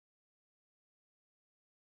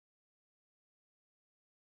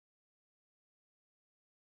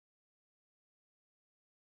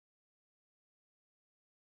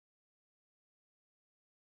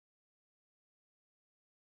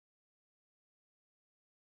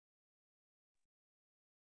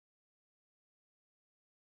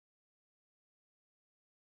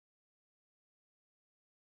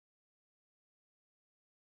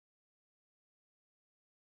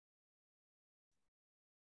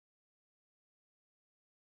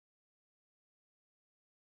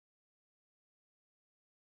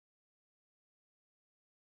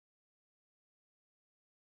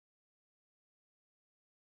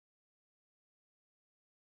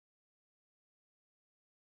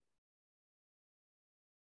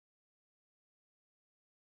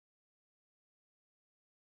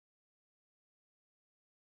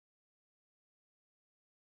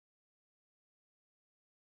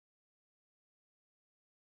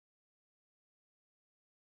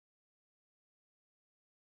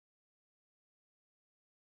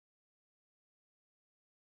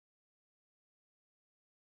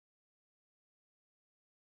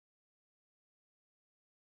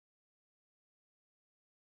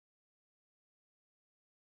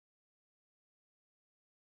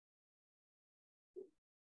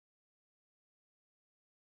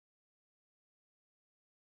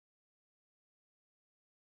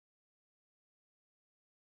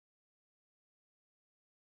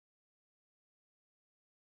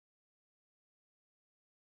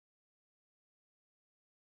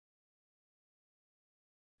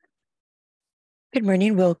Good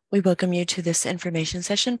morning. We welcome you to this information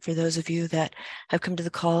session. For those of you that have come to the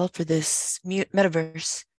call for this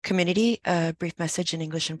Metaverse community, a brief message in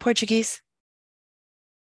English and Portuguese.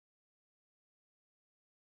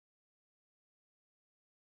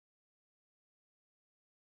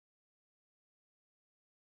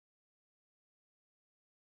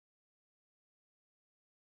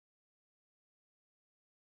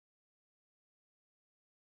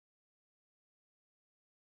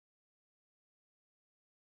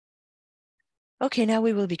 Okay, now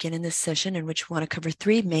we will begin in this session in which we want to cover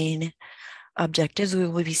three main objectives. We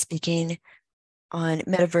will be speaking on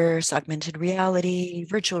metaverse, augmented reality,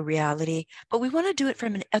 virtual reality, but we want to do it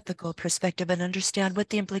from an ethical perspective and understand what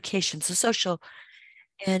the implications, the social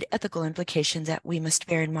and ethical implications that we must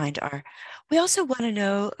bear in mind are. We also want to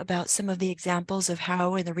know about some of the examples of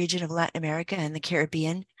how in the region of Latin America and the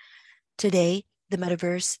Caribbean today, the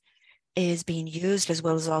metaverse is being used, as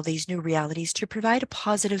well as all these new realities, to provide a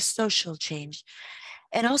positive social change.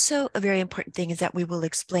 And also a very important thing is that we will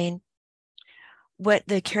explain what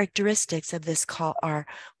the characteristics of this call are,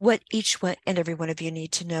 what each one and every one of you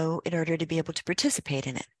need to know in order to be able to participate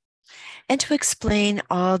in it. And to explain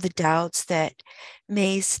all the doubts that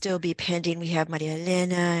may still be pending, we have Maria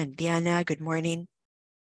Elena and Diana. Good morning.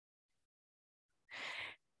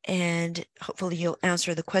 And hopefully you'll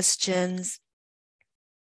answer the questions.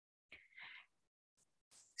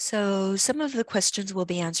 So some of the questions will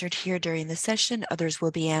be answered here during the session. Others will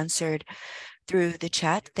be answered through the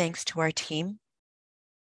chat, thanks to our team.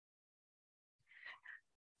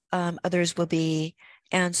 Others will be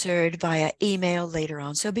answered via email later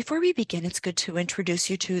on. So before we begin, it's good to introduce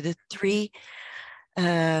you to the three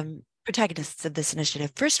protagonists of this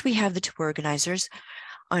initiative. First, we have the two organizers.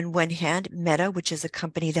 On one hand, Meta, which is a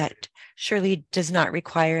company that surely does not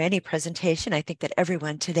require any presentation. I think that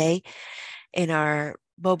everyone today in our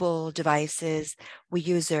mobile devices, we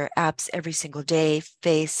use their apps every single day,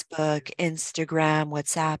 Facebook, Instagram,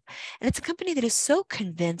 WhatsApp. And it's a company that is so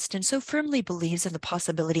convinced and so firmly believes in the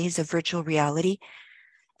possibilities of virtual reality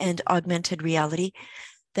and augmented reality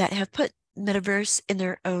that have put metaverse in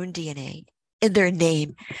their own DNA, in their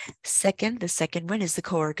name. The second one is the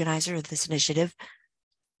co-organizer of this initiative,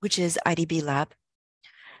 which is IDB Lab,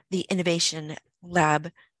 the innovation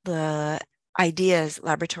lab, the ideas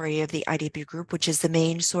laboratory of the IDB group, which is the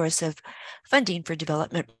main source of funding for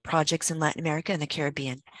development projects in Latin America and the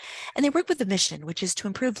Caribbean. And they work with a mission, which is to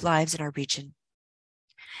improve lives in our region.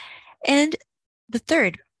 And the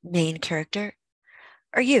third main character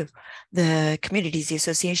are you, the communities, the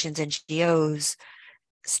associations, NGOs,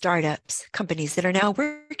 startups, companies that are now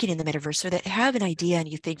working in the metaverse or that have an idea and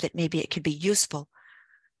you think that maybe it could be useful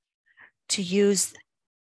to use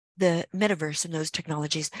the metaverse and those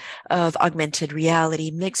technologies of augmented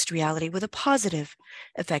reality, mixed reality with a positive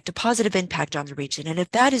effect, a positive impact on the region. And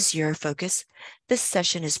if that is your focus, this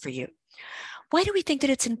session is for you. Why do we think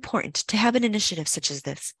that it's important to have an initiative such as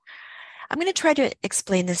this? I'm going to try to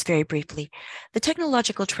explain this very briefly. The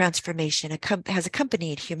technological transformation has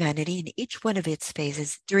accompanied humanity in each one of its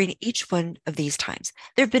phases during each one of these times.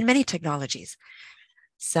 There have been many technologies.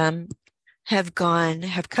 Some have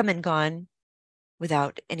come and gone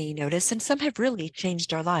without any notice, and some have really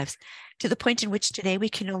changed our lives to the point in which today we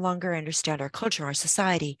can no longer understand our culture, our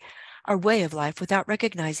society, our way of life without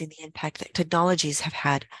recognizing the impact that technologies have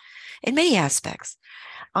had in many aspects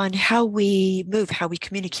on how we move, how we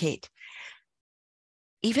communicate,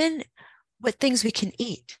 even what things we can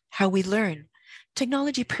eat, how we learn.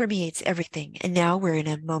 Technology permeates everything, and now we're in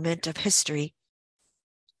a moment of history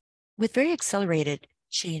with very accelerated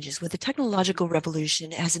changes, with a technological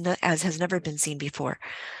revolution as has never been seen before.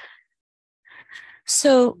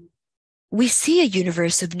 So we see a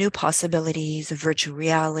universe of new possibilities of virtual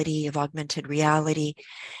reality, of augmented reality,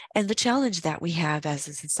 and the challenge that we have as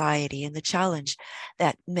a society and the challenge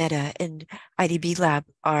that Meta and IDB Lab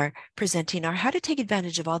are presenting are how to take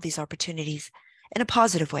advantage of all these opportunities in a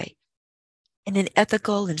positive way, in an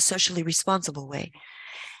ethical and socially responsible way.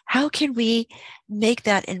 How can we make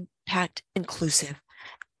that impact inclusive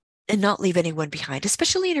and not leave anyone behind,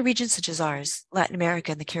 especially in a region such as ours, Latin America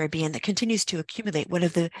and the Caribbean, that continues to accumulate one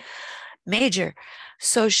of the major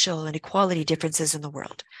social and equality differences in the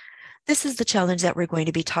world? This is the challenge that we're going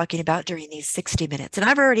to be talking about during these 60 minutes. And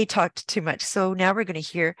I've already talked too much, so now we're going to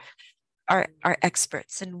hear our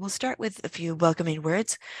experts. And we'll start with a few welcoming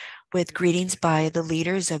words with greetings by the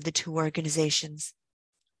leaders of the two organizations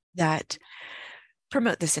that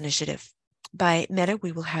promote this initiative. By Meta,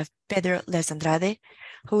 we will have Pedro Andrade,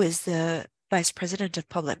 who is the Vice President of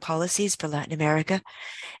Public Policies for Latin America.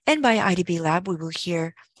 And by IDB Lab, we will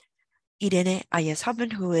hear Irene Arias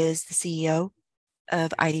Hofman, who is the CEO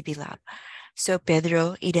of IDB Lab. So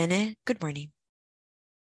Pedro, Irene, good morning.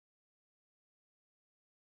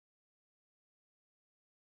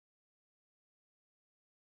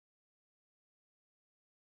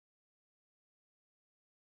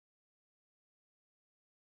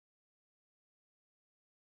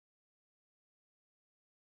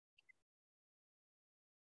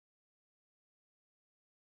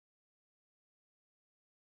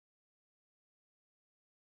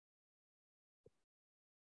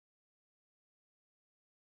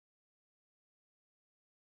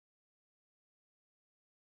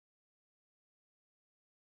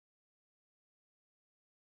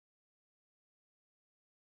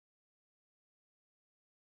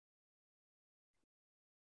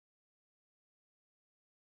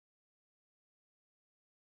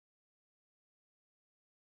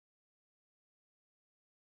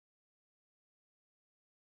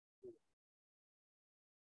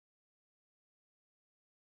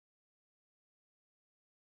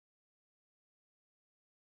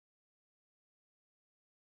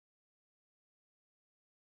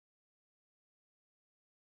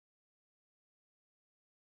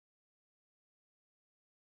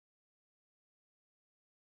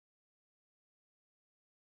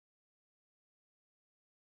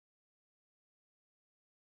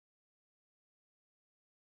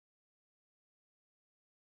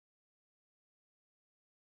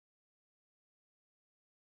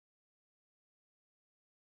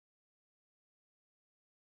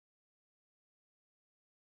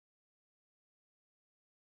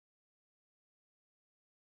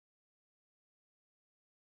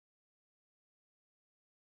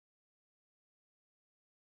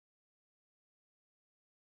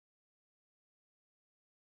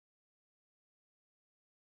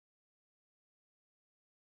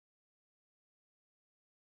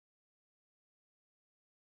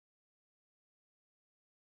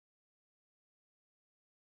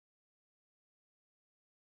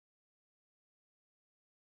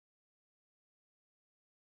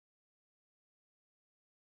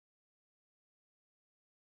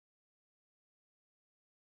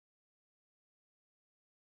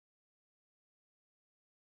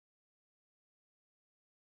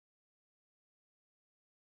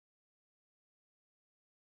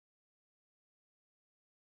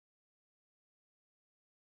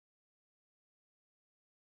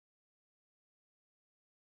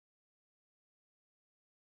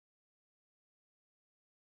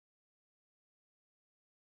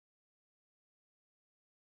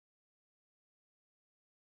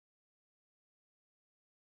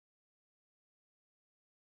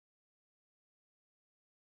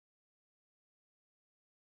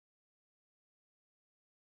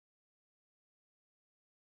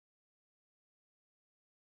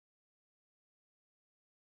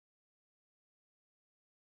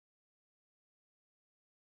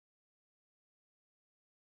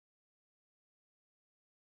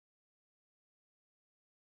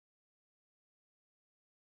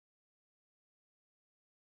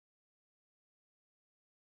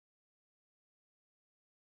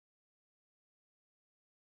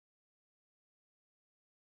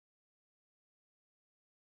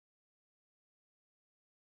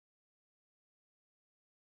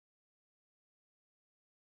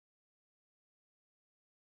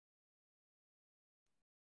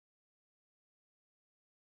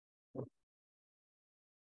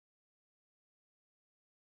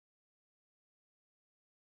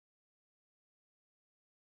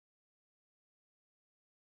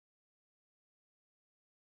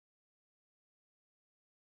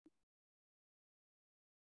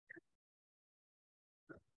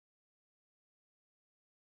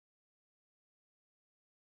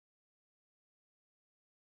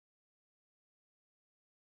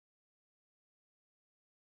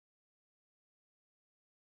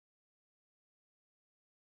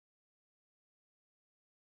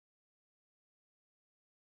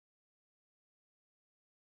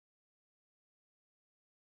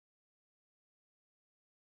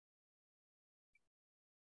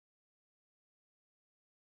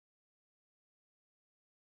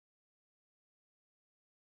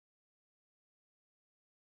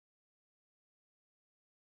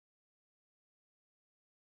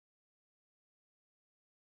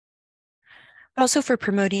 Also for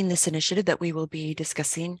promoting this initiative that we will be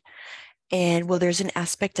discussing. And well, there's an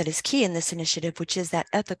aspect that is key in this initiative, which is that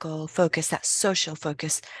ethical focus, that social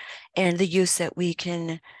focus, and the use that we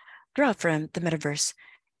can draw from the metaverse.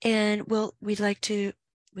 And well, we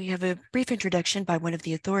have a brief introduction by one of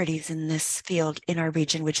the authorities in this field in our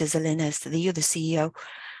region, which is Elena Estavillo, the CEO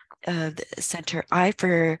of the Center I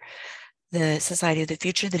for the Society of the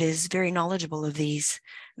Future, that is very knowledgeable of these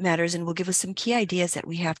matters and will give us some key ideas that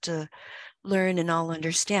we have to learn and all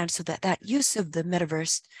understand so that that use of the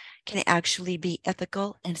metaverse can actually be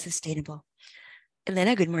ethical and sustainable.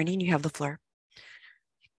 Elena, good morning. You have the floor.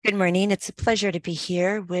 Good morning. It's a pleasure to be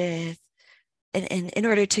here with, in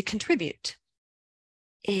order to contribute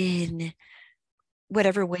in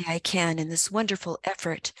whatever way I can in this wonderful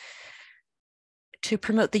effort to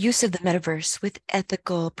promote the use of the metaverse with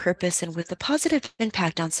ethical purpose and with a positive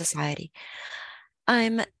impact on society.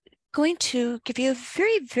 I'm going to give you a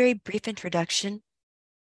very, very brief introduction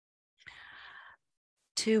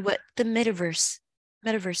to what the metaverse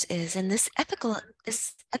is and this ethical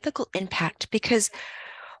impact, because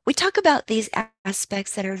we talk about these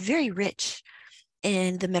aspects that are very rich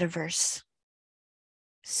in the metaverse.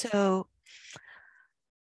 So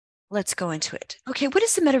let's go into it. Okay, what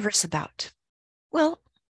is the metaverse about? Well,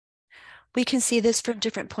 we can see this from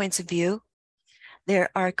different points of view. There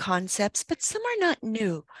are concepts, but some are not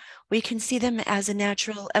new. We can see them as a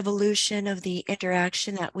natural evolution of the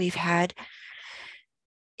interaction that we've had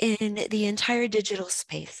in the entire digital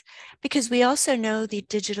space, because we also know the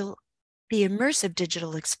immersive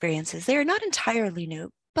digital experiences. They are not entirely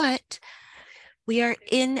new, but we are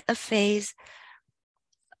in a phase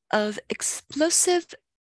of explosive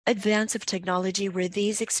advance of technology where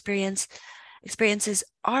these experiences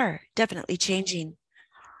are definitely changing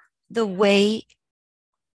the way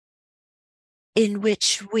in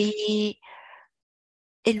which we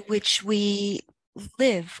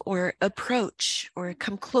live or approach or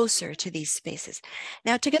come closer to these spaces.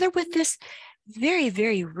 Now, together with this very,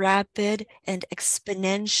 very rapid and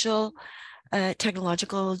exponential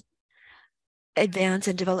technological advance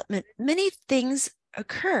and development, many things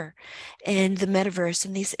occur in the metaverse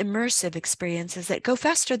and these immersive experiences that go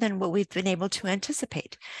faster than what we've been able to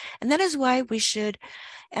anticipate. And that is why we should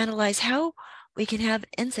analyze how we can have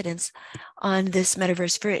incidence on this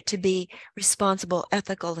metaverse for it to be responsible,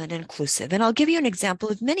 ethical, and inclusive. And I'll give you an example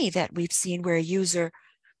of many that we've seen where a user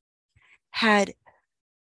had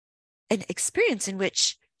an experience in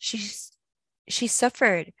which she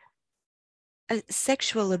suffered a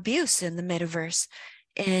sexual abuse in the metaverse,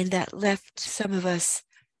 and that left some of us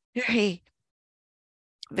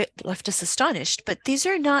left us astonished. But these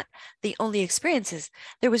are not the only experiences.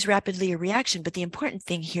 There was rapidly a reaction, but the important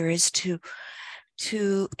thing here is to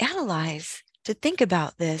analyze, to think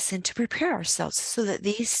about this, and to prepare ourselves so that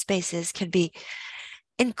these spaces can be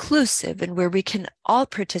inclusive and where we can all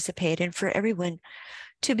participate, and for everyone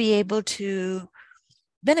to be able to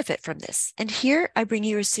benefit from this. And here I bring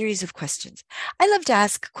you a series of questions. I love to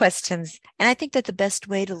ask questions, and I think that the best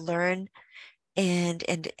way to learn and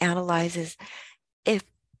analyze is if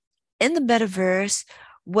in the metaverse,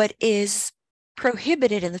 what is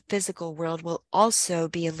prohibited in the physical world will also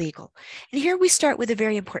be illegal. And here we start with a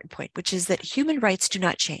very important point, which is that human rights do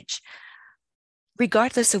not change.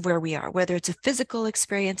 Regardless of where we are, whether it's a physical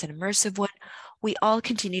experience, an immersive one, we all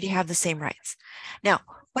continue to have the same rights. Now,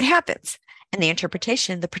 what happens? In the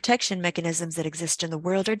interpretation, the protection mechanisms that exist in the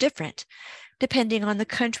world are different, depending on the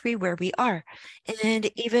country where we are. And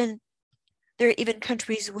there are even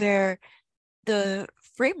countries where the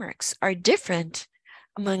frameworks are different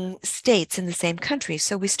among states in the same country.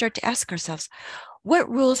 So we start to ask ourselves, what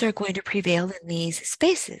rules are going to prevail in these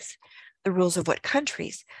spaces? The rules of what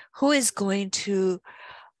countries? Who is going to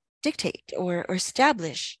dictate or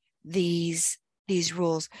establish these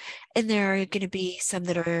rules? And there are going to be some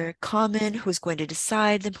that are common. Who's going to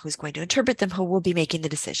decide them? Who's going to interpret them? Who will be making the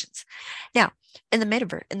decisions? Now, in the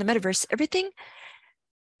metaverse,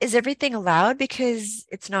 everything allowed because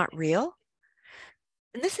it's not real?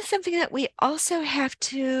 And this is something that we also have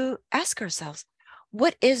to ask ourselves.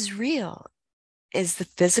 What is real? Is the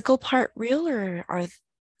physical part real, or are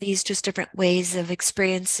these just different ways of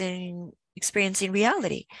experiencing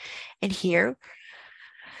reality? And here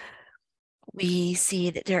we see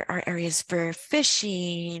that there are areas for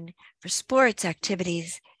fishing, for sports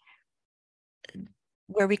activities,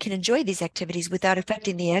 where we can enjoy these activities without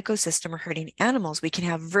affecting the ecosystem or hurting animals. We can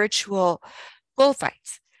have virtual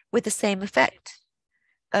bullfights with the same effect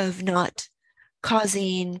of not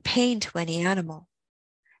causing pain to any animal.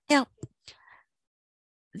 Now,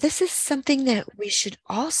 this is something that we should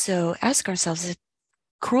also ask ourselves. If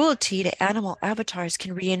cruelty to animal avatars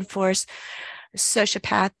can reinforce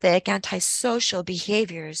sociopathic, antisocial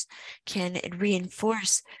behaviors, can it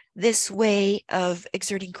reinforce this way of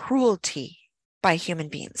exerting cruelty by human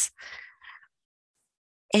beings?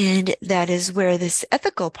 And that is where this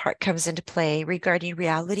ethical part comes into play regarding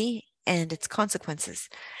reality and its consequences.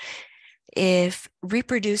 If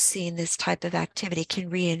reproducing this type of activity can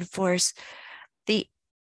reinforce the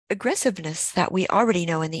aggressiveness that we already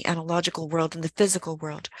know in the analogical world and the physical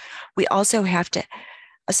world. We also have to,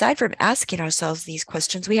 aside from asking ourselves these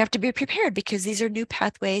questions, we have to be prepared because these are new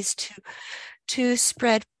pathways to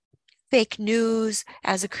spread fake news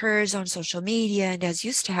as occurs on social media and as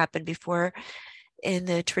used to happen before in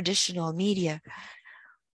the traditional media.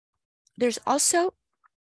 There's also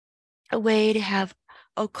a way to have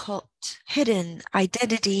occult, hidden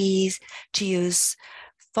identities, to use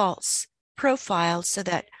false profiles so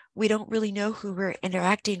that we don't really know who we're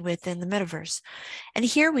interacting with in the metaverse. And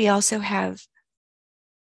here we also have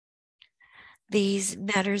these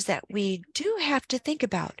matters that we do have to think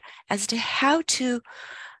about as to how to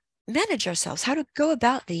manage ourselves, how to go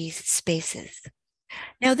about these spaces.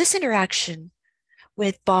 Now, this interaction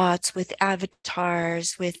with bots, with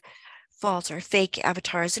avatars, with false or fake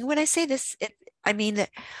avatars, and when I say this, I mean that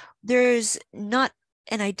there's not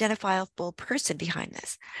an identifiable person behind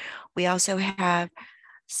this. We also have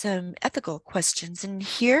some ethical questions, and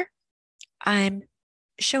here I'm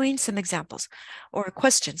showing some examples or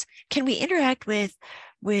questions. Can we interact with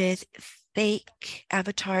fake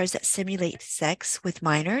avatars that simulate sex with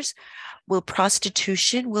minors? Will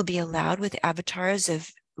prostitution be allowed with avatars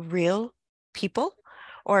of real people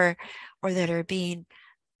or that are being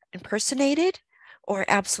impersonated or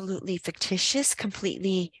absolutely fictitious,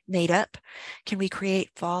 completely made up? Can we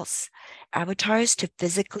create false avatars to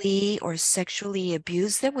physically or sexually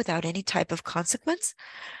abuse them without any type of consequence?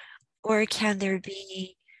 Or can there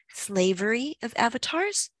be slavery of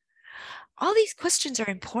avatars? All these questions are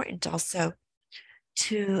important also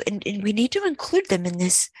and we need to include them in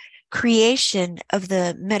this creation of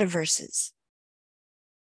the metaverses.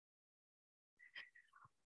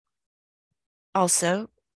 Also,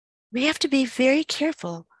 we have to be very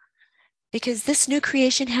careful because this new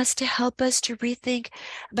creation has to help us to rethink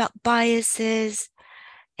about biases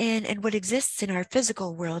and what exists in our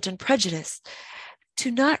physical world and prejudice, to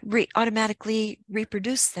not automatically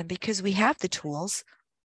reproduce them because we have the tools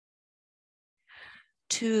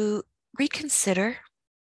to reconsider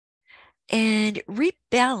and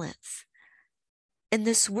rebalance in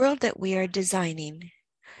this world that we are designing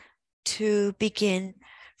to begin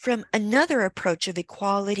from another approach of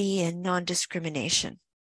equality and non-discrimination.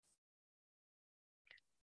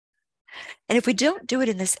 And if we don't do it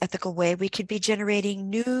in this ethical way, we could be generating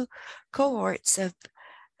new cohorts of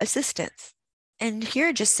assistants. And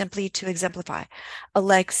here, just simply to exemplify,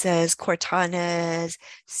 Alexas, Cortanas,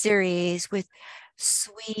 Siris with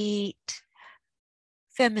sweet,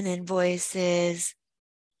 feminine voices,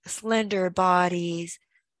 slender bodies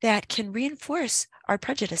that can reinforce our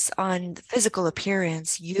prejudice on physical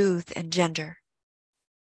appearance, youth, and gender.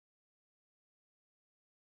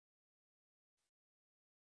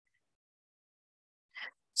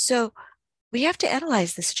 So we have to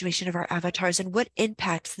analyze the situation of our avatars and what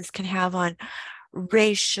impacts this can have on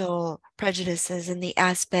racial prejudices and the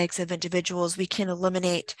aspects of individuals. We can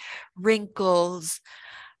eliminate wrinkles,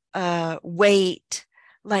 weight,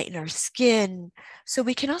 lighten our skin. So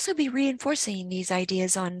we can also be reinforcing these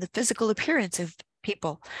ideas on the physical appearance of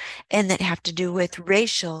people, and that have to do with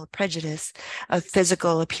racial prejudice of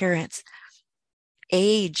physical appearance,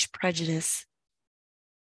 age prejudice.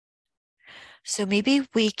 So maybe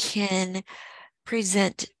we can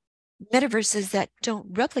present metaverses that don't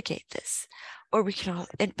replicate this, or we can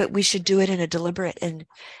but we should do it in a deliberate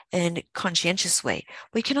and conscientious way.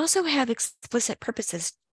 We can also have explicit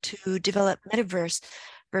purposes to develop metaverse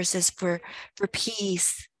versus for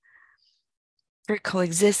peace, for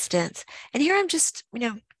coexistence. And here I'm just,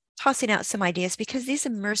 tossing out some ideas because these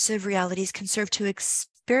immersive realities can serve to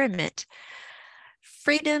experiment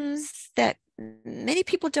freedoms that many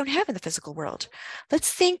people don't have in the physical world.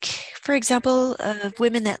 Let's think, for example, of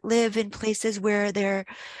women that live in places where their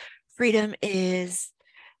freedom is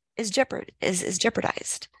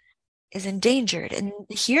jeopardized, is endangered. And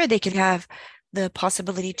here they could have the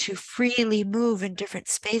possibility to freely move in different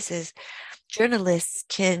spaces. Journalists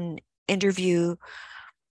can interview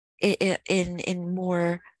in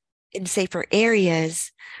safer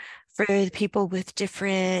areas for the people with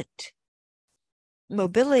different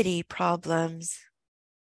mobility problems,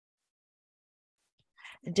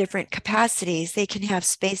 different capacities. They can have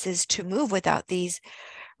spaces to move without these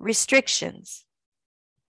restrictions,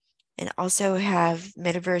 and also have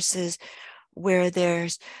metaverses where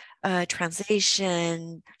there's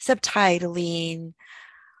translation, subtitling,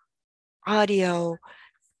 audio,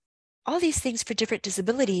 all these things for different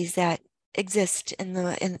disabilities that exist in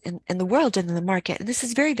the world and in the market. And this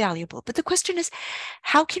is very valuable. But the question is,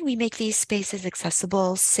 how can we make these spaces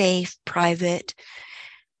accessible, safe, private,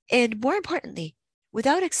 and more importantly,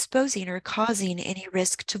 without exposing or causing any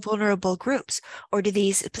risk to vulnerable groups or to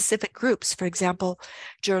these specific groups, for example,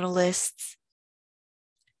 journalists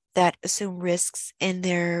that assume risks in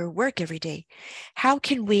their work every day. How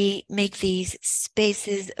can we make these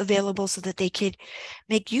spaces available so that they could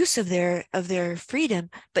make use of their freedom,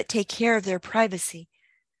 but take care of their privacy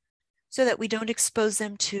so that we don't expose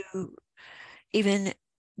them to even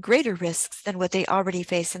greater risks than what they already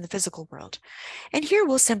face in the physical world? And here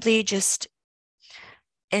we'll simply just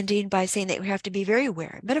ending by saying that we have to be very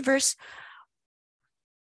aware. Metaverse,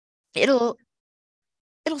 it'll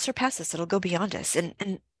surpass us, it'll go beyond us.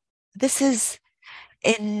 And this is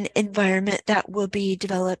an environment that will be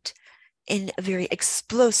developed in a very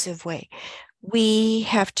explosive way. We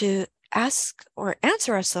have to ask or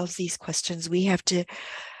answer ourselves these questions. We have to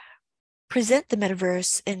present the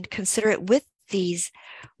metaverse and consider it with these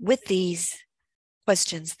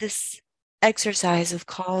questions. This exercise of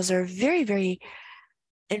calls are very, very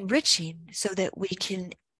enriching so that we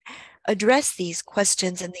can address these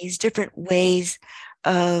questions and these different ways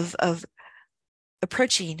of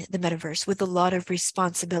approaching the metaverse with a lot of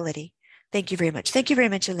responsibility. Thank you very much. Thank you very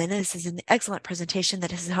much, Elena. This is an excellent presentation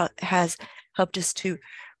that has helped us to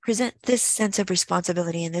present this sense of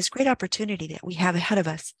responsibility and this great opportunity that we have ahead of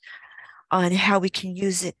us on how we can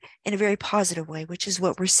use it in a very positive way, which is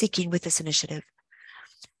what we're seeking with this initiative.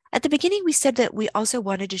 At the beginning, we said that we also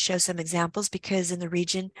wanted to show some examples because in the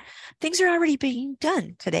region, things are already being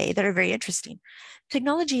done today that are very interesting.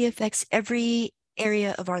 Technology affects every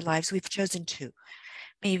area of our lives. We've chosen two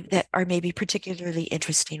that are maybe particularly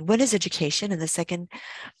interesting. One is education, and the second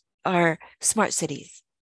are smart cities.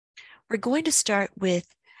 We're going to start with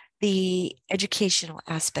the educational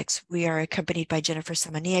aspects. We are accompanied by Jennifer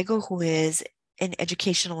Samaniego, who is an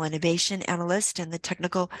educational innovation analyst in the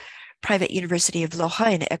Technical Private University of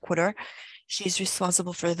Loja in Ecuador. She's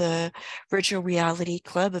responsible for the Virtual Reality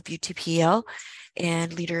Club of UTPL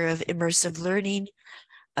and leader of immersive learning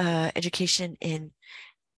education in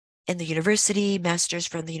the university, master's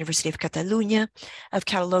from the University of Catalonia.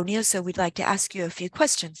 So we'd like to ask you a few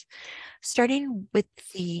questions, starting with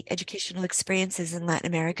the educational experiences in Latin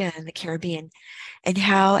America and the Caribbean, and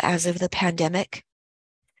how, as of the pandemic,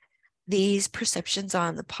 these perceptions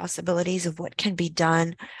on the possibilities of what can be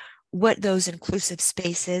done, what those inclusive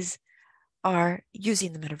spaces are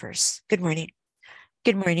using the metaverse. Good morning.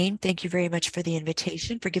 Good morning. Thank you very much for the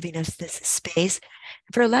invitation, for giving us this space,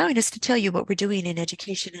 for allowing us to tell you what we're doing in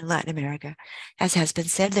education in Latin America. As has been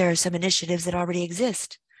said, there are some initiatives that already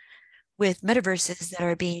exist with metaverses that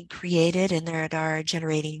are being created and that are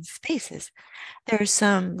generating spaces. There are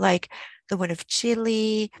some like the one of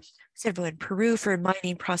Chile, several in Peru for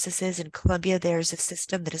mining processes. In Colombia, there's a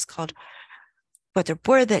system that is called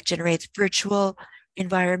Board that generates virtual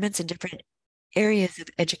environments in different areas of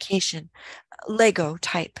education, Lego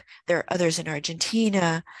type. There are others in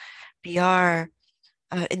Argentina, BR.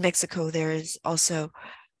 In Mexico, there is also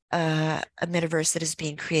a metaverse that is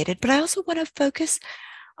being created. But I also want to focus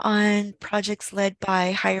on projects led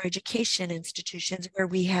by higher education institutions where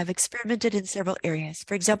we have experimented in several areas.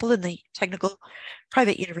 For example, in the Technical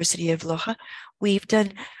Private University of Loja, we've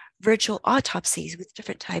done virtual autopsies with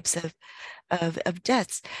different types of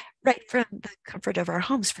deaths right from the comfort of our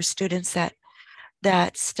homes for students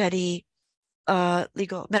that study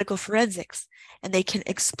medical forensics, and they can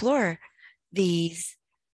explore these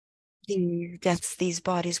deaths, these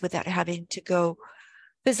bodies, without having to go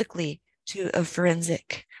physically to a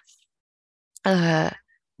forensic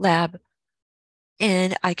lab.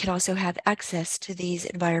 And I can also have access to these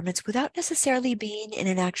environments without necessarily being in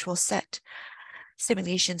an actual set.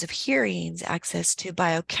 Simulations of hearings, access to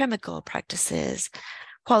biochemical practices,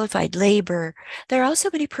 qualified labor. There are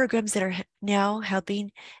also many programs that are now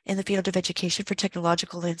helping in the field of education for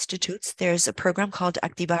technological institutes. There's a program called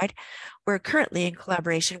Activar. We're currently in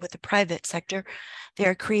collaboration with the private sector.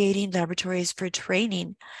 They're creating laboratories for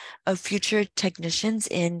training of future technicians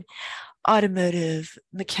in automobile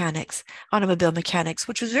mechanics,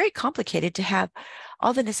 which was very complicated to have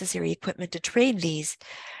all the necessary equipment to train these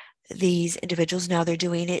individuals. Now they're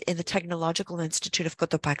doing it in the Technological Institute of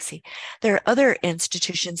Cotopaxi. There are other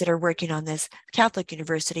institutions that are working on this, Catholic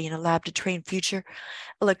University in a lab to train future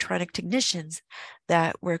electronic technicians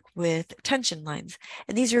that work with tension lines.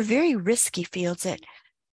 And these are very risky fields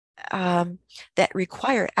that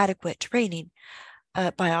require adequate training,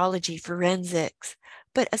 biology, forensics.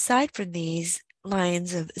 But aside from these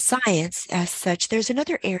lines of science as such, there's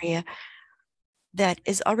another area that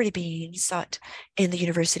is already being sought in the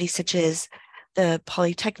university, such as the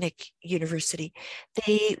Polytechnic University.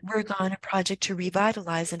 They work on a project to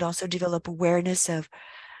revitalize and also develop awareness of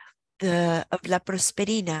La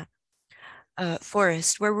Prosperina,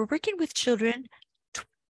 forest, where we're working with children,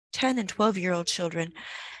 10 and 12-year-old children.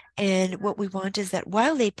 And what we want is that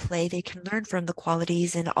while they play, they can learn from the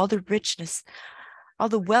qualities and all the richness, all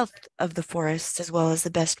the wealth of the forests, as well as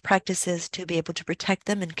the best practices to be able to protect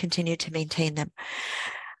them and continue to maintain them.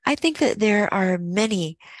 I think that there are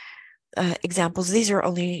many examples. These are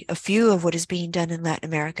only a few of what is being done in Latin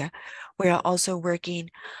America. We're also working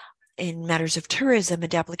in matters of tourism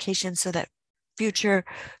and applications so that future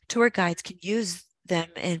tour guides can use them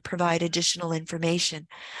and provide additional information.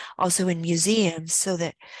 Also in museums so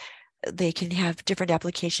that they can have different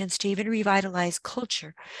applications to even revitalize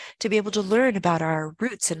culture, to be able to learn about our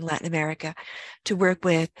roots in Latin America, to work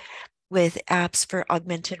with apps for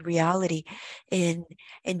augmented reality in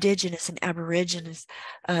indigenous and aboriginous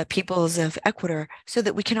peoples of Ecuador, so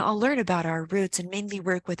that we can all learn about our roots and mainly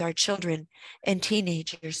work with our children and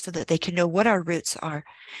teenagers so that they can know what our roots are.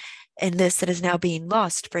 And this that is now being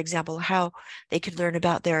lost, for example, how they can learn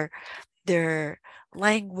about their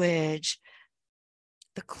language,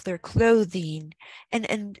 their clothing,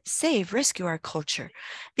 and rescue our culture.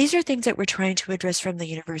 These are things that we're trying to address from the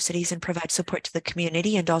universities and provide support to the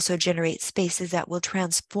community, and also generate spaces that will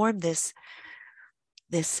transform this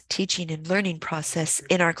teaching and learning process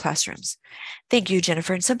in our classrooms. Thank you,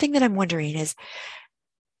 Jennifer. And something that I'm wondering is,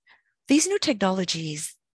 these new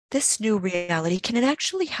technologies, this new reality, can it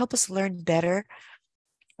actually help us learn better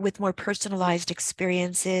with more personalized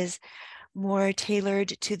experiences, more tailored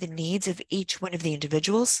to the needs of each one of the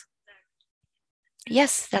individuals?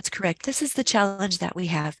 Yes, that's correct. This is the challenge that we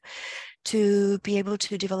have, to be able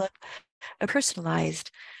to develop a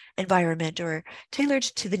personalized environment or tailored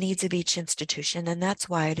to the needs of each institution. And that's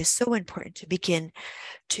why it is so important to begin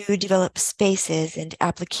to develop spaces and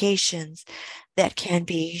applications that can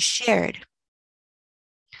be shared,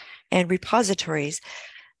 and repositories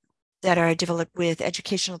that are developed with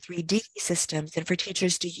educational 3D systems, and for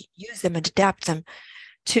teachers to use them and adapt them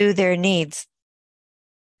to their needs.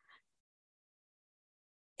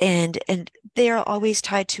 And they are always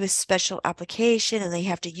tied to a special application, and they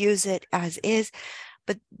have to use it as is.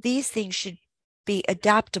 But these things should be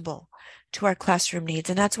adaptable to our classroom needs.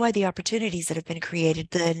 And that's why the opportunities that have been created,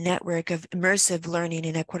 the network of immersive learning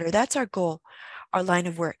in Ecuador, that's our goal, our line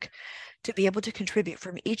of work, to be able to contribute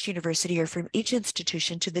from each university or from each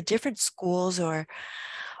institution to the different schools or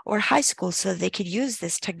high schools, so they can use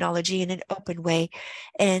this technology in an open way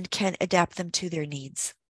and can adapt them to their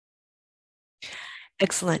needs.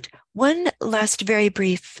 Excellent. One last very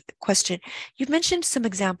brief question. You've mentioned some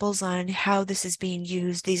examples on how this is being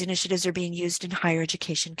used, these initiatives are being used in higher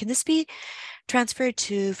education. Can this be transferred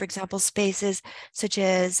to, for example, spaces such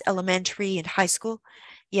as elementary and high school?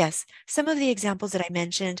 Yes, some of the examples that I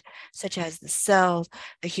mentioned, such as the cell,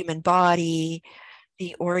 the human body,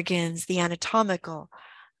 the organs, the anatomical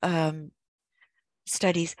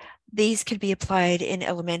studies, these can be applied in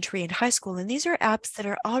elementary and high school. And these are apps that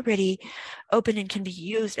are already open and can be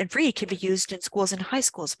used, and free, can be used in schools and high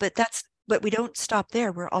schools. But we don't stop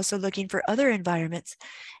there. We're also looking for other environments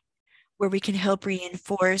where we can help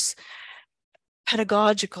reinforce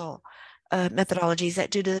pedagogical methodologies that,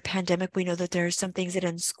 due to the pandemic, we know that there are some things that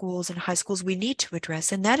in schools and high schools we need to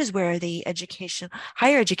address. And that is where the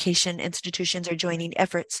higher education institutions are joining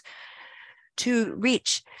efforts to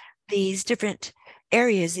reach these different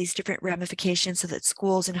areas, these different ramifications, so that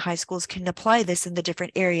schools and high schools can apply this in the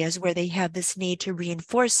different areas where they have this need to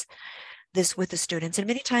reinforce this with the students. And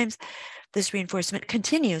many times this reinforcement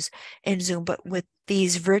continues in Zoom, but with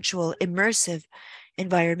these virtual immersive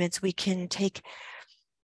environments, we can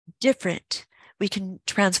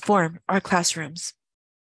transform our classrooms.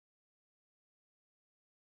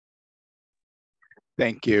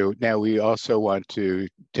 Thank you. Now we also want to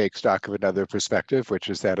take stock of another perspective, which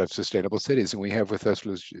is that of sustainable cities. And we have with us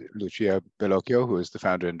Lucia Bellocchio, who is the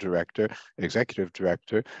founder and executive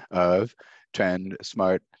director of Trend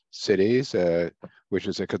Smart Cities, which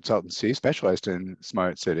is a consultancy specialized in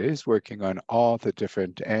smart cities, working on all the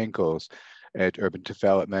different angles at urban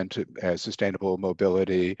development, sustainable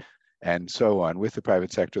mobility, and so on, with the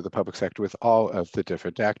private sector, the public sector, with all of the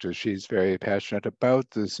different actors. She's very passionate about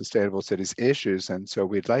the sustainable cities issues. And so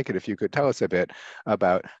we'd like it if you could tell us a bit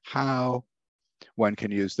about how one can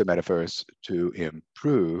use the metaverse to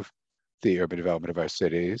improve the urban development of our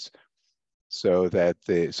cities, so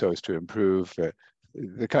as to improve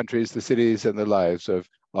the countries, the cities, and the lives of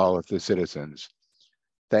all of the citizens.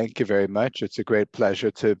 Thank you very much. It's a great pleasure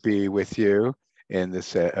to be with you in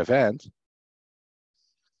this event.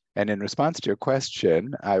 And in response to your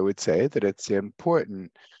question, I would say that it's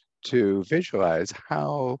important to visualize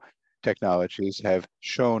how technologies have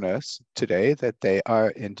shown us today that they are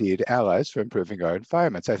indeed allies for improving our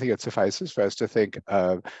environments. I think it suffices for us to think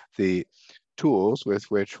of the tools with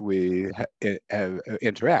which we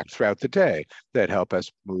interact throughout the day that help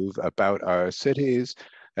us move about our cities,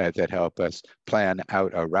 that help us plan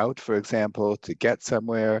out a route, for example, to get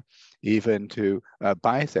somewhere, even to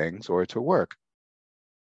buy things or to work.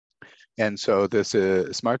 And so this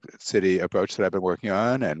smart city approach that I've been working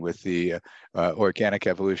on, and with the organic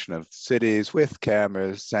evolution of cities with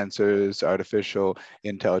cameras, sensors, artificial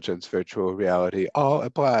intelligence, virtual reality, all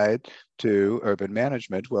applied to urban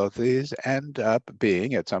management, well, these end up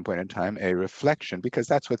being at some point in time a reflection, because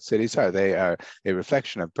that's what cities are. They are a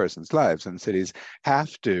reflection of persons' lives, and cities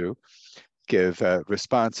have to give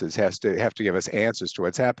responses, have to give us answers to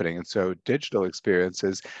what's happening. And so digital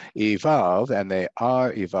experiences evolve, and they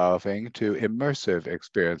are evolving to immersive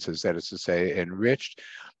experiences, that is to say, enriched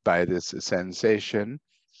by this sensation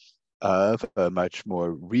of a much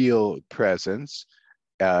more real presence,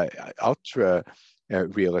 ultra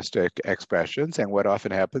realistic expressions. And what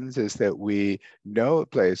often happens is that we know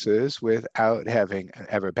places without having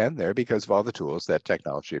ever been there because of all the tools that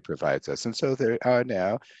technology provides us. And so there are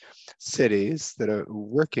now cities that are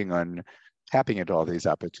working on tapping into all these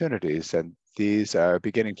opportunities, and these are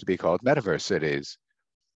beginning to be called metaverse cities.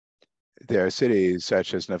 There are cities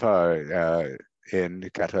such as Navarre in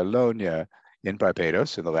Catalonia, in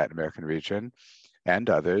Barbados, in the Latin American region, and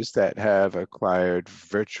others that have acquired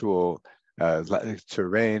virtual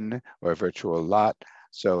terrain or virtual lot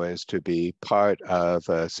so as to be part of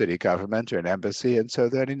a city government or an embassy. And so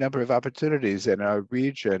there are any number of opportunities in our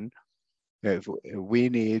region. We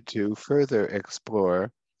need to further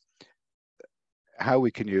explore how we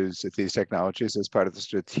can use these technologies as part of the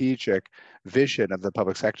strategic vision of the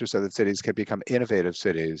public sector so that cities can become innovative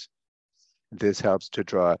cities. This helps to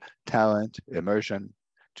draw talent, immersion,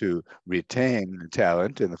 to retain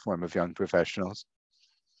talent in the form of young professionals.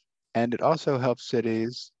 And it also helps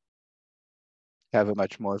cities have a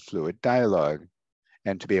much more fluid dialogue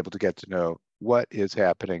and to be able to get to know what is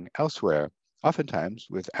happening elsewhere, oftentimes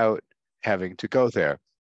without having to go there.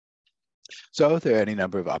 So there are any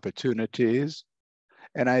number of opportunities,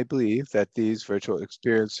 and I believe that these virtual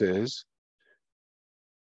experiences,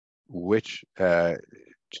 which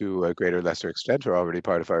to a greater or lesser extent are already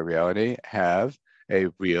part of our reality, have a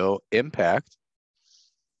real impact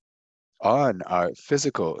on our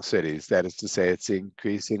physical cities. That is to say, it's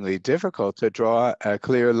increasingly difficult to draw a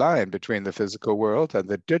clear line between the physical world and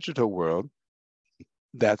the digital world.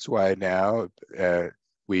 That's why now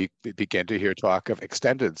we begin to hear talk of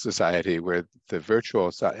extended society, where the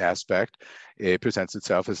virtual aspect, it presents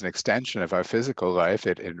itself as an extension of our physical life.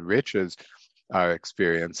 It enriches our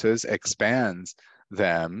experiences, expands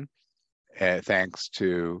them, thanks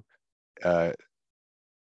to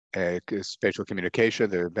spatial communication.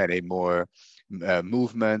 There are many more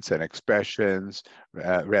movements and expressions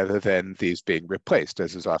rather than these being replaced,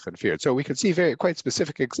 as is often feared. So we can see quite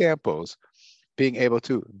specific examples. Being able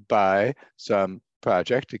to buy some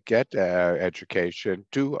project to get our education,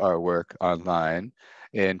 do our work online,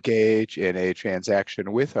 engage in a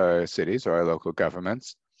transaction with our cities or our local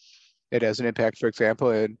governments. It has an impact, for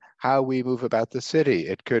example, in how we move about the city.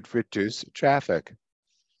 It could reduce traffic.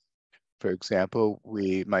 For example,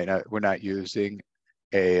 we're not using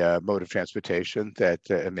a mode of transportation that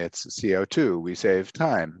emits CO2. We save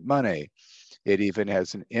time, money. It even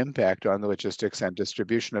has an impact on the logistics and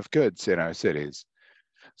distribution of goods in our cities.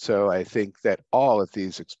 So I think that all of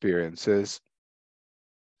these experiences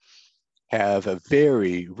have a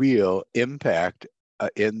very real impact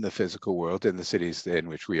in the physical world, in the cities in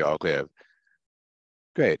which we all live.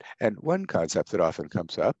 Great. And one concept that often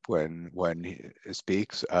comes up when one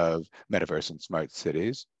speaks of metaverse and smart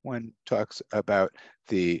cities, one talks about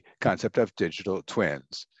the concept of digital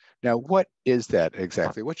twins. Now, what is that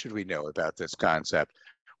exactly? What should we know about this concept?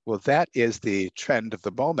 Well, that is the trend of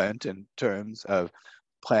the moment in terms of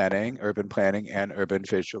planning, urban planning, and urban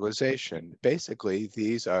visualization. Basically,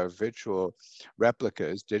 these are virtual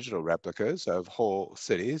replicas, digital replicas of whole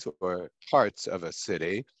cities or parts of a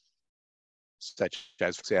city, such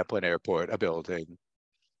as, for example, an airport, a building,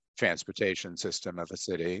 transportation system of a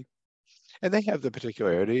city. And they have the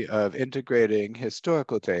particularity of integrating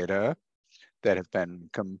historical data that have been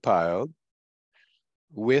compiled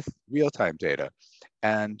with real-time data.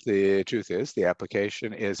 And the truth is, the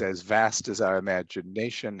application is as vast as our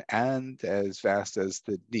imagination and as vast as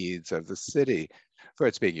the needs of the city, for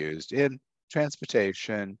it's being used in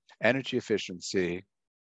transportation, energy efficiency,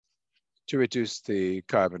 to reduce the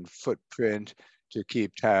carbon footprint, to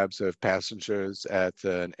keep tabs of passengers at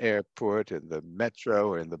an airport, in the metro,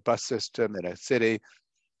 or in the bus system in a city,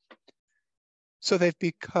 So they've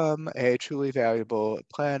become a truly valuable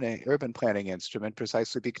urban planning instrument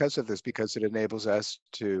precisely because of this, because it enables us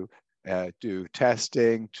to do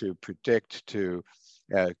testing, to predict, to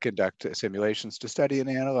conduct simulations, to study and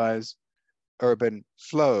analyze urban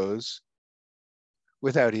flows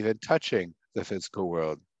without even touching the physical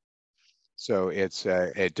world. So it's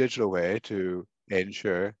a digital way to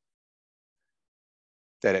ensure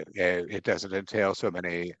that it doesn't entail so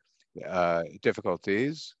many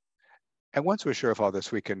difficulties. And once we're sure of all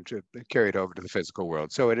this, we can carry it over to the physical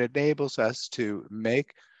world. So it enables us to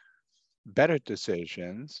make better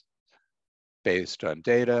decisions based on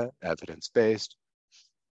data, evidence-based,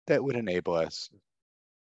 that would enable us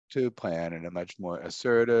to plan in a much more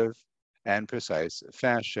assertive and precise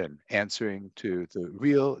fashion, answering to the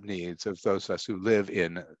real needs of those of us who live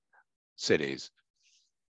in cities.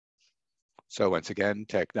 So once again,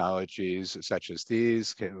 technologies such as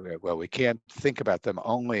these, well, we can't think about them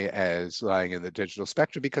only as lying in the digital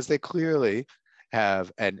spectrum because they clearly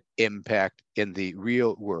have an impact in the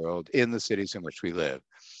real world, in the cities in which we live.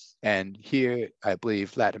 And here, I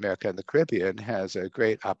believe Latin America and the Caribbean has a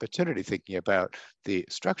great opportunity thinking about the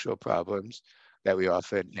structural problems that we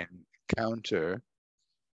often encounter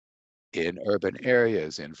in urban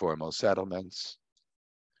areas, informal settlements,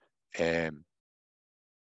 and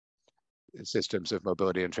systems of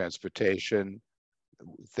mobility and transportation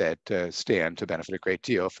that stand to benefit a great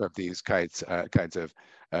deal from these kinds of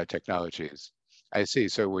technologies. I see.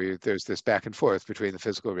 So there's this back and forth between the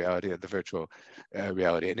physical reality and the virtual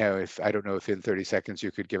reality. Now, I don't know if in 30 seconds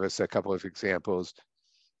you could give us a couple of examples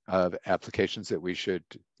of applications that we should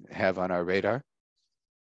have on our radar.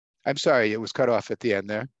 I'm sorry, it was cut off at the end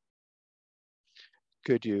there.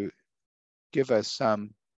 Could you give us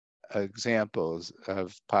some examples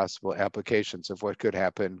of possible applications of what could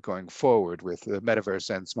happen going forward with the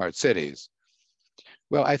metaverse and smart cities?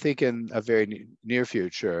 Well, I think in a very near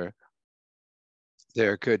future,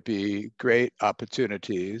 there could be great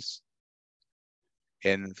opportunities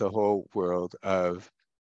in the whole world of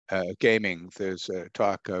gaming. There's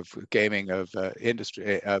talk of gaming of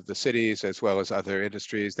industry of the cities as well as other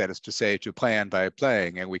industries, that is to say, to plan by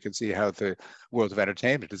playing. And we can see how the world of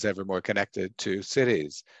entertainment is ever more connected to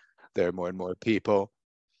cities. There are more and more people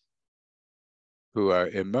who are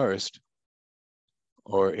immersed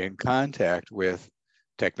or in contact with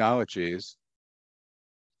technologies.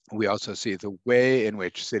 We also see the way in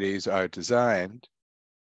which cities are designed,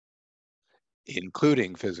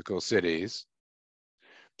 including physical cities,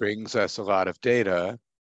 brings us a lot of data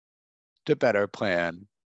to better plan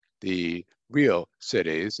the real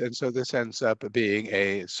cities. And so this ends up being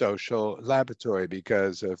a social laboratory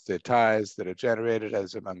because of the ties that are generated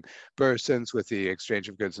as among persons with the exchange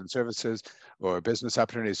of goods and services, or business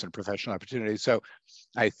opportunities and professional opportunities. So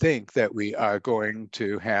I think that we are going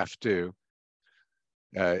to have to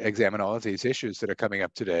examine all of these issues that are coming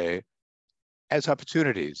up today as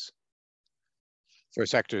opportunities for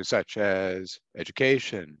sectors such as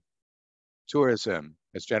education, tourism,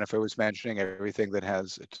 as Jennifer was mentioning, everything that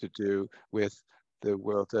has to do with the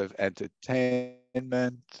world of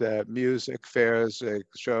entertainment, music, fairs,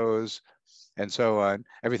 shows, and so on,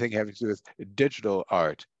 everything having to do with digital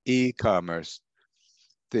art, e-commerce,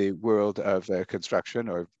 the world of construction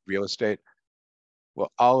or real estate.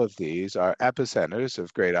 Well, all of these are epicenters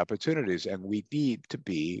of great opportunities, and we need to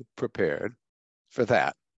be prepared for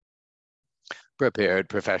that. Prepared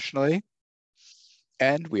professionally,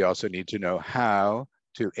 and we also need to know how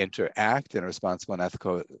to interact in a responsible and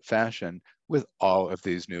ethical fashion with all of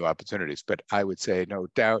these new opportunities. But I would say, no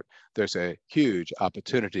doubt, there's a huge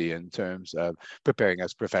opportunity in terms of preparing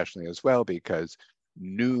us professionally as well, because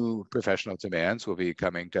new professional demands will be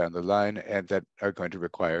coming down the line and that are going to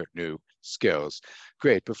require new skills.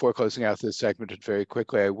 Great. Before closing out this segment, and very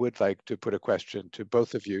quickly, I would like to put a question to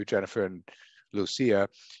both of you, Jennifer and Lucia.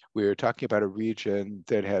 We're talking about a region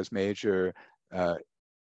that has major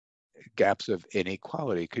gaps of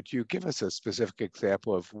inequality. Could you give us a specific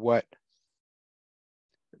example of what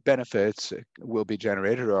benefits will be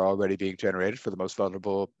generated or are already being generated for the most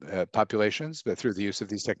vulnerable populations, but through the use of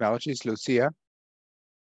these technologies? Lucia?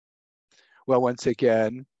 Well, once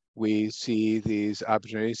again, we see these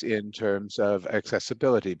opportunities in terms of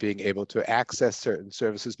accessibility, being able to access certain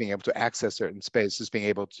services, being able to access certain spaces, being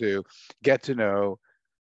able to get to know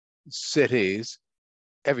cities,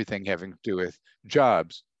 everything having to do with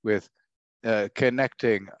jobs, with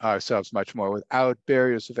connecting ourselves much more without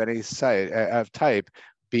barriers of any type,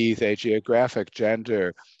 be they geographic,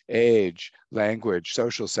 gender, age, language,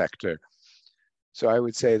 social sector. So I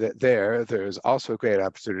would say that there's also a great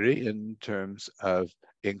opportunity in terms of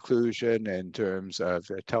inclusion, in terms of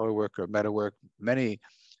telework or metawork. Many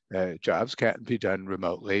jobs can't be done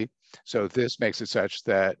remotely. So this makes it such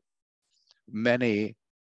that many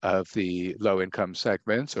of the low-income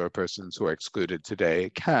segments or persons who are excluded today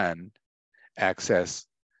can access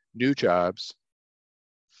new jobs.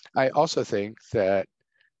 I also think that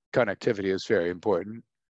connectivity is very important,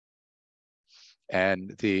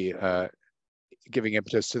 and the giving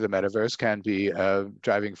impetus to the metaverse can be a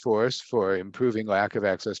driving force for improving lack of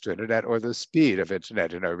access to internet or the speed of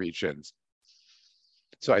internet in our regions.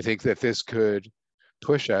 So I think that this could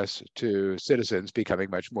push us to citizens becoming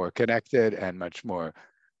much more connected and much more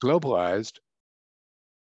globalized.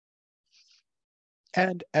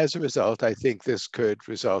 And as a result, I think this could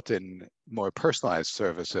result in more personalized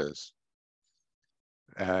services,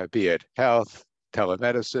 be it health,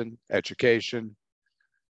 telemedicine, education.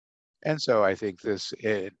 And so I think this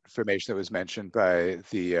information that was mentioned by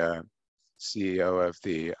the CEO of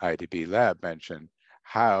the IDB lab mentioned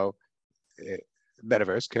how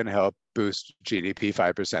Metaverse can help boost GDP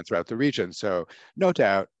 5% throughout the region. So no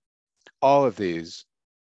doubt, all of these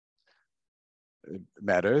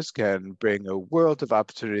matters can bring a world of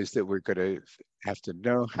opportunities that we're going to have to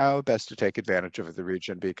know how best to take advantage of the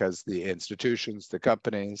region, because the institutions, the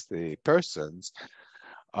companies, the persons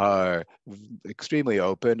are extremely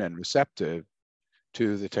open and receptive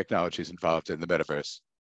to the technologies involved in the metaverse.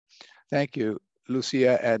 Thank you,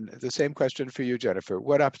 Lucia. And the same question for you, Jennifer.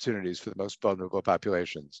 What opportunities for the most vulnerable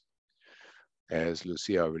populations? As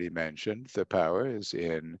Lucia already mentioned, the power is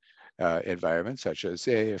in environments such as,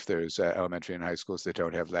 say, if there's elementary and high schools that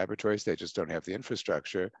don't have laboratories, they just don't have the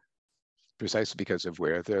infrastructure, precisely because of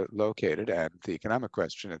where they're located and the economic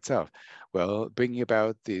question itself. Well, bringing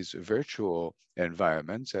about these virtual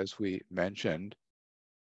environments, as we mentioned,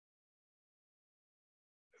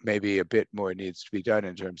 maybe a bit more needs to be done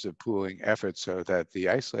in terms of pooling efforts so that the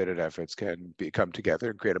isolated efforts can come together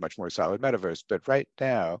and create a much more solid metaverse. But right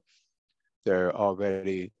now, there are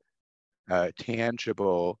already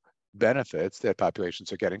tangible benefits that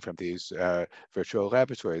populations are getting from these virtual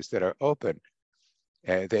laboratories that are open.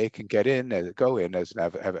 And they can get in, go in as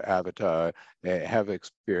an avatar, have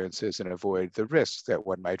experiences and avoid the risks that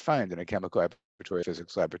one might find in a chemical laboratory,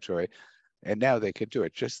 physics laboratory. And now they can do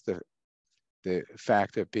it. Just the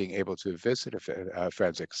fact of being able to visit a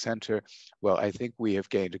forensic center, well, I think we have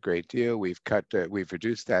gained a great deal. We've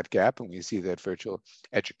reduced that gap, and we see that virtual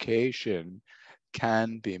education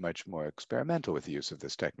can be much more experimental with the use of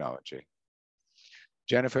this technology.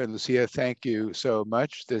 Jennifer and Lucia, thank you so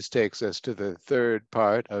much. This takes us to the third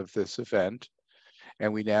part of this event,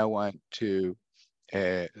 and we now want to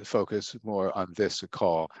focus more on this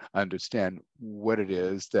call, understand what it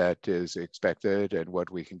is that is expected and what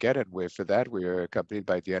we can get. And for that, we are accompanied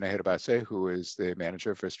by Diana Herabase, who is the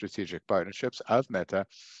manager for strategic partnerships of Meta.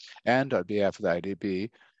 And on behalf of the IDB,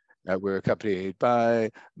 we're accompanied by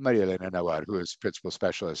Maria Elena Nawar, who is principal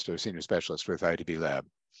specialist or senior specialist with IDB Lab.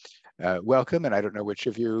 Welcome, and I don't know which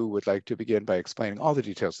of you would like to begin by explaining all the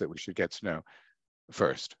details that we should get to know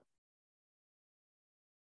first.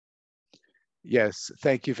 Yes,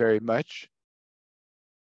 thank you very much.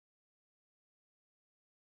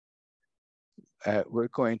 We're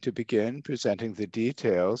going to begin presenting the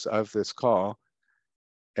details of this call.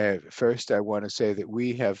 First, I want to say that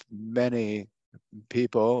we have many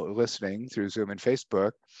people listening through Zoom and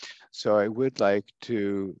Facebook, so I would like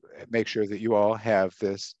to make sure that you all have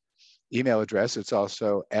this email address. It's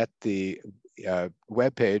also at the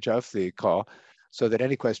webpage of the call, so that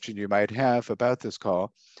any question you might have about this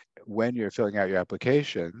call, when you're filling out your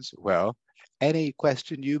applications, well, any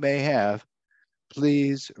question you may have,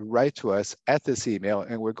 please write to us at this email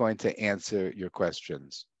and we're going to answer your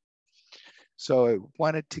questions. So I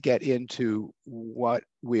wanted to get into what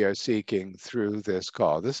we are seeking through this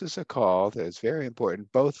call. This is a call that is very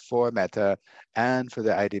important both for Meta and for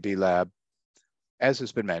the IDB Lab, as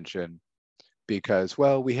has been mentioned, because,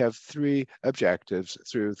 well, we have three objectives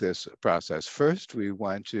through this process. First, we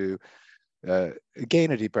want to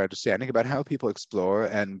gain a deeper understanding about how people explore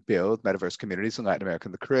and build metaverse communities in Latin America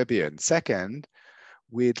and the Caribbean. Second,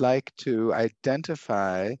 we'd like to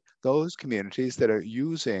identify those communities that are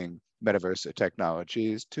using metaverse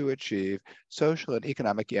technologies to achieve social and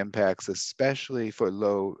economic impacts, especially for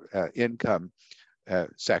low income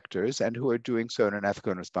sectors, and who are doing so in an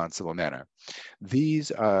ethical and responsible manner. These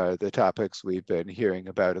are the topics we've been hearing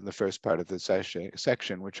about in the first part of the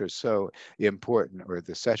section, which are so important, or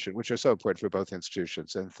the session, which are so important for both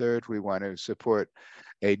institutions. And third, we want to support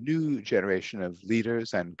a new generation of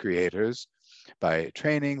leaders and creators by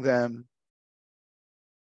training them,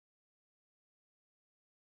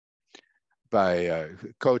 by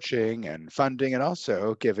coaching and funding, and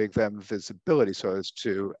also giving them visibility so as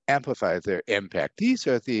to amplify their impact. These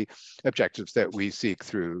are the objectives that we seek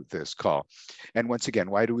through this call. And once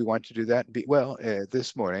again, why do we want to do that? Well,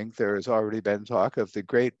 this morning, there has already been talk of the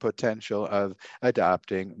great potential of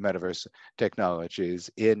adopting metaverse technologies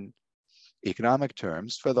in economic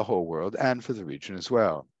terms for the whole world and for the region as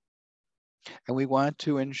well. And we want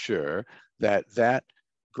to ensure that that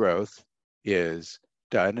growth is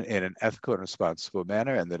done in an ethical and responsible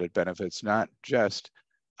manner, and that it benefits not just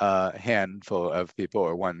a handful of people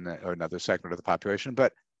or one or another segment of the population,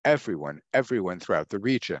 but everyone throughout the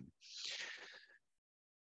region.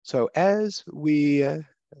 So as we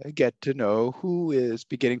get to know who is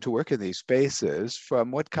beginning to work in these spaces,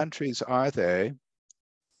 from what countries are they,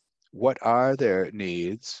 what are their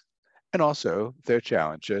needs, and also their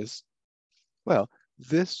challenges, well,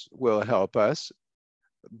 this will help us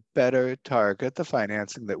better target the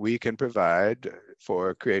financing that we can provide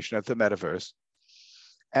for creation of the metaverse,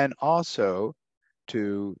 and also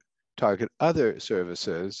to target other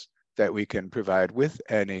services that we can provide with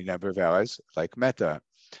any number of allies like Meta.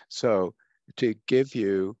 So to give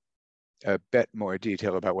you a bit more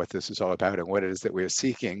detail about what this is all about and what it is that we're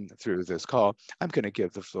seeking through this call, I'm going to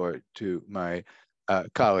give the floor to my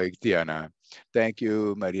colleague, Diana. Thank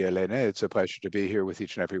you, Maria Elena. It's a pleasure to be here with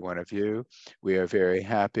each and every one of you. We are very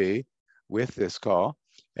happy with this call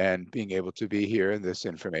and being able to be here in this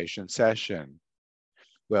information session.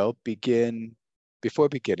 Well, before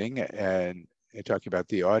beginning and talking about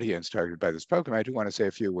the audience targeted by this program, I do want to say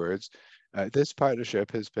a few words. This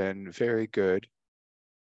partnership has been very good.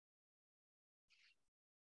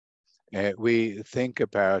 We think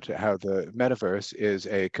about how the metaverse is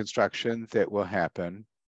a construction that will happen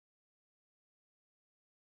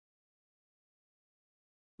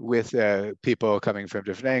with people coming from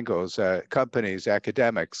different angles, companies,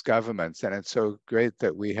 academics, governments, and it's so great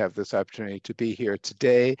that we have this opportunity to be here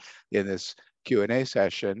today in this Q&A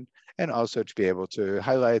session, and also to be able to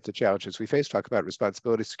highlight the challenges we face, talk about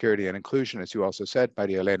responsibility, security, and inclusion, as you also said,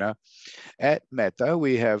 Maria Elena. At Meta,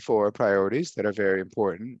 we have 4 priorities that are very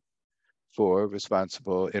important for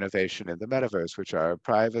responsible innovation in the metaverse, which are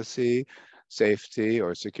privacy, safety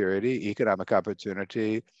or security, economic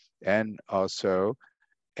opportunity, and also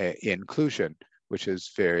inclusion, which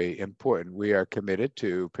is very important. We are committed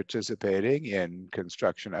to participating in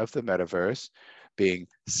construction of the metaverse, being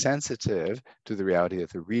sensitive to the reality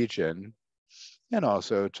of the region, and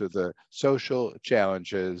also to the social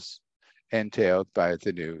challenges entailed by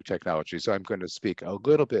the new technology. So I'm going to speak a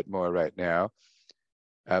little bit more right now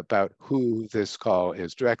about who this call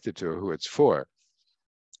is directed to, or who it's for.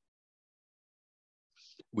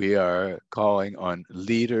 We are calling on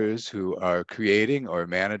leaders who are creating or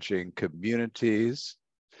managing communities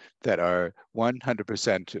that are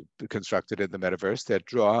 100% constructed in the metaverse, that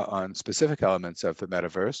draw on specific elements of the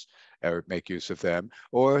metaverse or make use of them,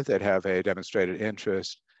 or that have a demonstrated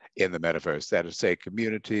interest in the metaverse. That is, say,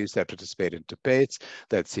 communities that participate in debates,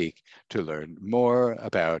 that seek to learn more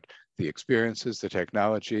about the experiences, the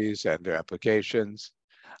technologies, and their applications.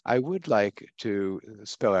 I would like to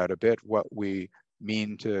spell out a bit what we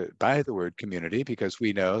mean by the word community, because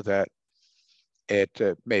we know that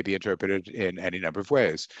it may be interpreted in any number of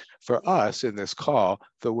ways. For us in this call,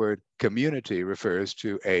 the word community refers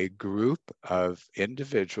to a group of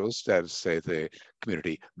individuals, that is, say, the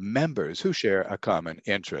community members who share a common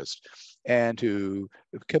interest and who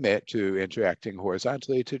commit to interacting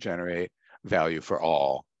horizontally to generate value for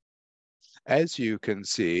all. As you can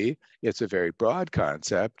see, it's a very broad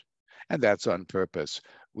concept, and that's on purpose.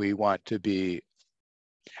 We want to be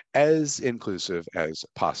as inclusive as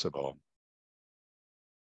possible.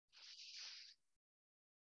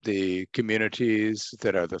 The communities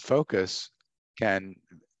that are the focus can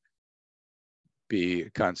be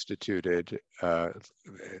constituted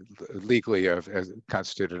legally, as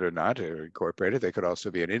constituted or not, or incorporated. They could also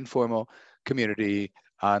be an informal community,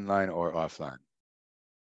 online or offline.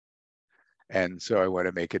 And so I want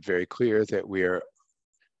to make it very clear that we are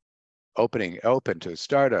open to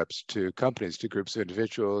startups, to companies, to groups of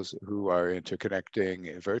individuals who are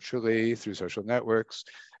interconnecting virtually through social networks,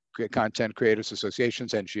 content creators,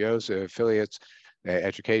 associations, NGOs, affiliates,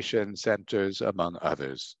 education centers, among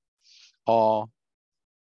others. All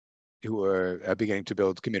who are beginning to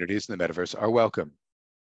build communities in the metaverse are welcome.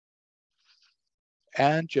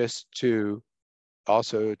 And just to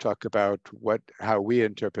also talk about how we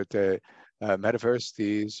interpret the metaverse,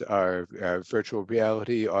 these are virtual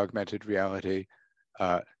reality, augmented reality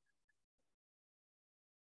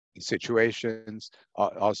situations,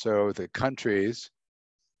 also the countries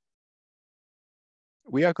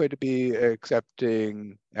We are going to be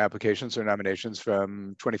accepting applications or nominations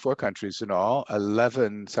from 24 countries in all,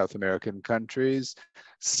 11 South American countries,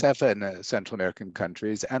 7 Central American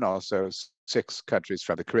countries, and also 6 countries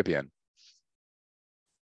from the Caribbean.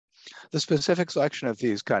 The specific selection of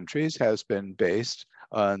these countries has been based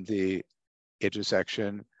on the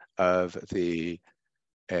intersection of the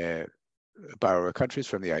borrower countries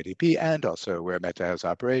from the IDP and also where Meta has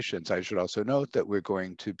operations. I should also note that we're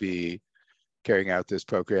going to be carrying out this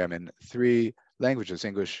program in 3 languages,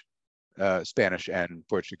 English, Spanish, and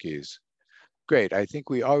Portuguese. Great, I think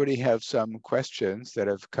we already have some questions that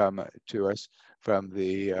have come to us from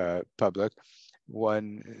the public.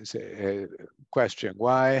 One is a question,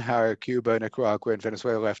 why are Cuba, Nicaragua, and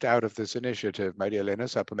Venezuela left out of this initiative? Maria Elena,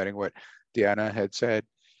 supplementing what Diana had said.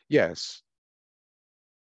 Yes,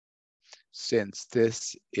 since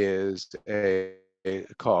this is a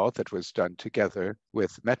call that was done together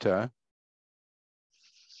with Meta,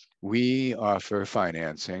 we offer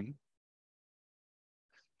financing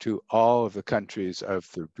to all of the countries of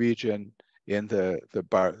the region in that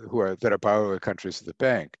are borrower countries of the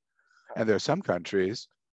bank. And there are some countries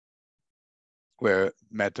where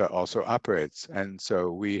Meta also operates. And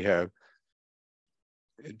so we have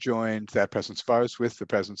joined that presence of ours with the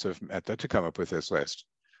presence of Meta to come up with this list.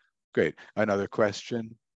 Great. Another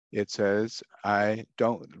question. It says, I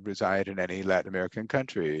don't reside in any Latin American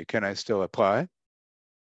country. Can I still apply?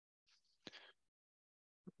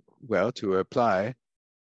 Well, to apply,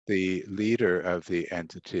 the leader of the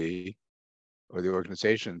entity or the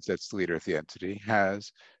organization that's the leader of the entity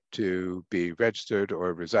has to be registered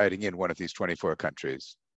or residing in one of these 24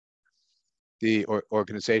 countries. The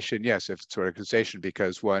organization, yes, if it's an organization,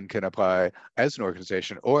 because one can apply as an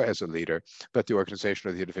organization or as a leader, but the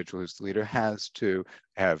organization or the individual who's the leader has to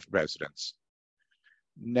have residence.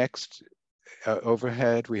 Next,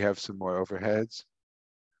 overhead, we have some more overheads.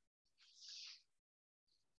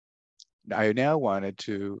 I now wanted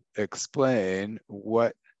to explain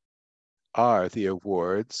what are the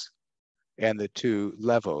awards and the 2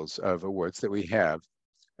 levels of awards that we have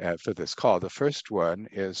for this call. The first one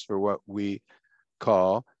is for what we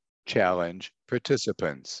call challenge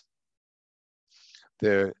participants.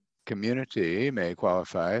 The community may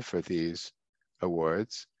qualify for these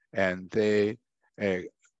awards, and there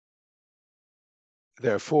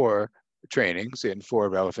are 4 trainings in 4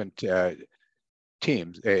 relevant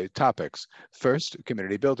topics. First,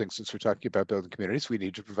 community building. Since we're talking about building communities, we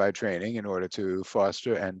need to provide training in order to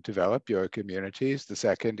foster and develop your communities. The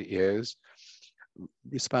second is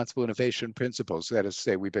responsible innovation principles. That is to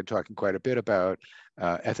say, we've been talking quite a bit about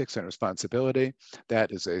ethics and responsibility.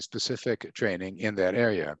 That is a specific training in that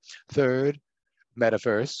area. Third,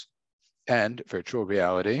 metaverse and virtual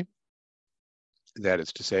reality. That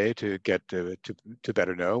is to say, to get to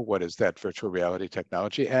better know what is that virtual reality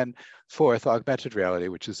technology. And fourth, augmented reality,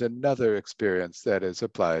 which is another experience that is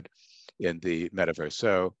applied in the metaverse.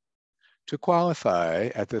 So to qualify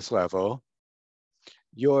at this level,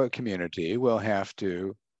 your community will have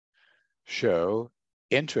to show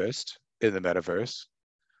interest in the metaverse,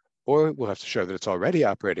 or we'll have to show that it's already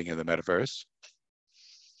operating in the metaverse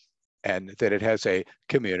and that it has a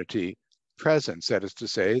community presence. That is to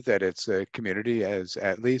say that its a community has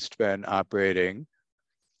at least been operating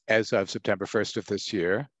as of September 1st of this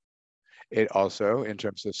year. It also, in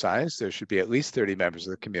terms of size, there should be at least 30 members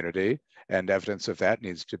of the community, and evidence of that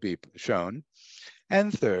needs to be shown.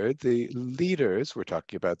 And third, the leaders, we're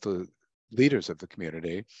talking about the leaders of the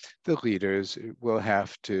community, the leaders will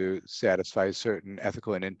have to satisfy certain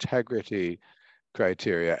ethical and integrity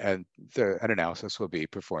criteria, and an analysis will be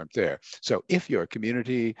performed there. So if your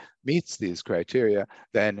community meets these criteria,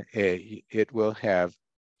 then it will have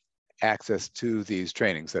access to these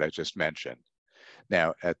trainings that I just mentioned.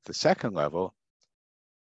 Now, at the second level,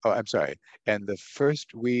 and the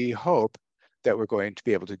first, we hope that we're going to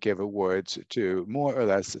be able to give awards to more or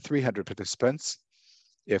less 300 participants.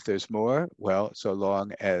 If there's more, well, so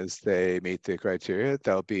long as they meet the criteria,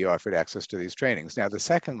 they'll be offered access to these trainings. Now, the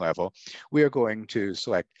second level, we are going to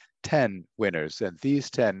select 10 winners, and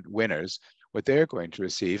these 10 winners, what they're going to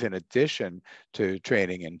receive, in addition to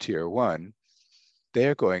training in Tier 1,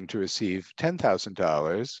 they're going to receive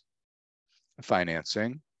 $10,000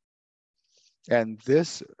 financing. And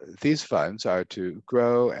these funds are to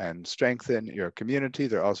grow and strengthen your community.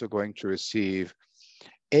 They're also going to receive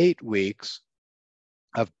 8 weeks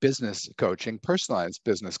of business coaching, personalized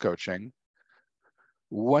business coaching,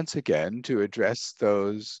 once again, to address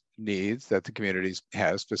those needs that the community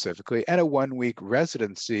has specifically, and a 1-week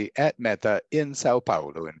residency at Meta in Sao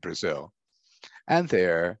Paulo in Brazil. And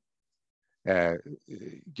there,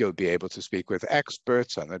 You'll be able to speak with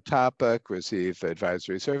experts on the topic, receive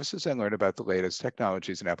advisory services, and learn about the latest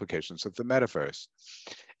technologies and applications of the metaverse.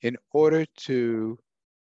 In order to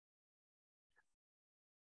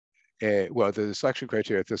well, the selection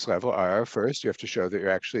criteria at this level are, first, you have to show that you're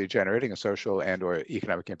actually generating a social and or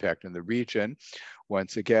economic impact in the region.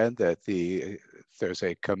 Once again, that there's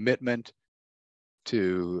a commitment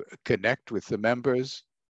to connect with the members,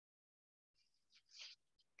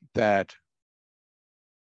 that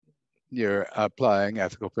you're applying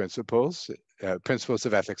ethical principles, principles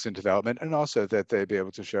of ethics in development, and also that they be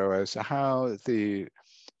able to show us how the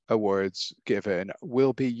awards given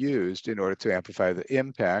will be used in order to amplify the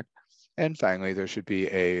impact. And finally, there should be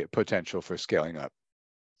a potential for scaling up.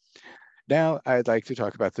 Now, I'd like to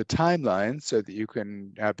talk about the timeline so that you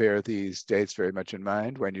can bear these dates very much in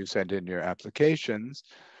mind when you send in your applications.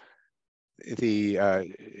 The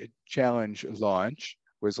challenge launch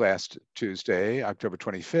was last Tuesday, October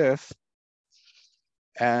 25th.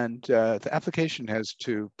 And the application has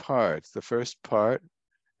two parts. The first part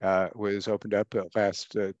was opened up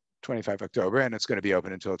last 25 October, and it's going to be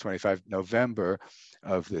open until 25 November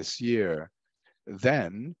of this year.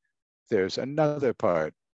 Then there's another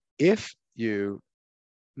part. If you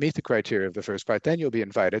meet the criteria of the first part, then you'll be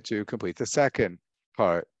invited to complete the second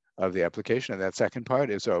part of the application. And that second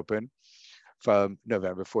part is open from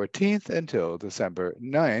November 14th until December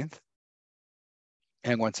 9th.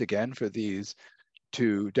 And once again, for these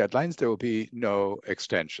two deadlines, there will be no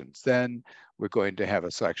extensions. Then we're going to have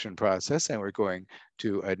a selection process, and we're going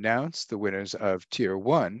to announce the winners of Tier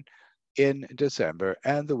 1 in December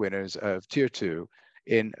and the winners of Tier 2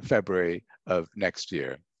 in February of next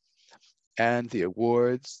year. And the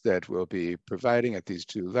awards that we'll be providing at these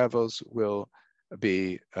two levels will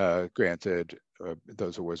be granted, or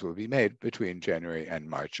those awards will be made between January and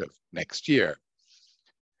March of next year.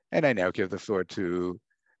 And I now give the floor to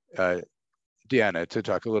Diana to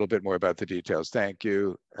talk a little bit more about the details. Thank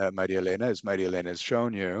you, Maria Elena. As Maria Elena has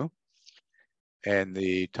shown you, and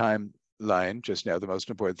the timeline just now, the most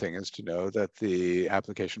important thing is to know that the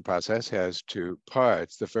application process has two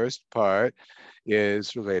parts. The first part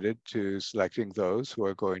is related to selecting those who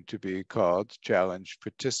are going to be called challenge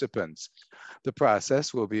participants. The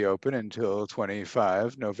process will be open until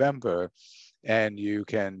 25 November. And you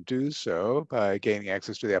can do so by gaining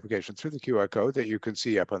access to the application through the QR code that you can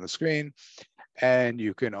see up on the screen. And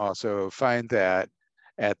you can also find that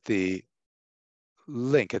at the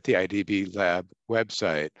link at the IDB Lab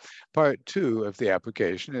website. Part 2 of the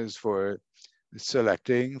application is for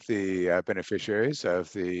selecting the beneficiaries of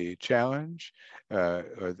the challenge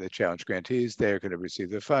or the challenge grantees. They're going to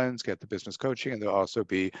receive the funds, get the business coaching, and they'll also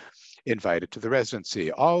be invited to the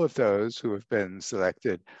residency. All of those who have been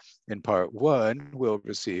selected in part 1 will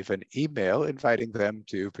receive an email inviting them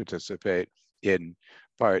to participate in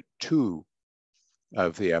part 2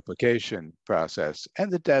 of the application process. And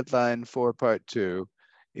the deadline for part 2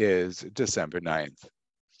 is December 9th.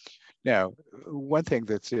 Now, one thing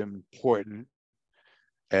that's important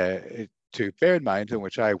to bear in mind, and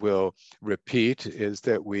which I will repeat, is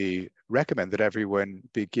that we recommend that everyone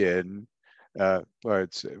begin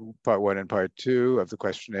part 1 and part 2 of the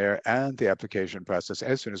questionnaire and the application process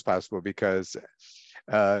as soon as possible, because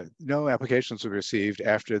no applications were received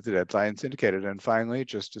after the deadlines indicated. And finally,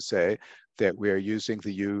 just to say that we are using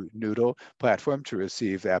the Noodle platform to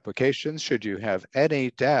receive applications. Should you have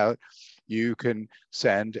any doubt, you can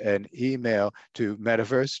send an email to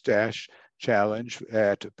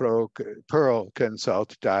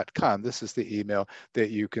metaverse-challenge@pearlconsult.com. This is the email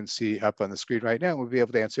that you can see up on the screen right now. We'll be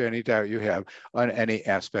able to answer any doubt you have on any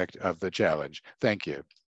aspect of the challenge. Thank you.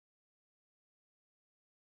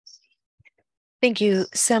 Thank you.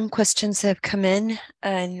 Some questions have come in,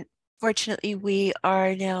 and fortunately, we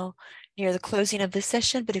are now near the closing of the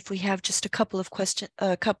session. But if we have just a couple of questions,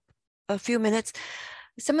 a few minutes,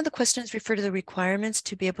 some of the questions refer to the requirements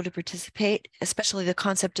to be able to participate, especially the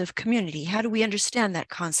concept of community. How do we understand that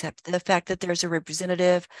concept? The fact that there's a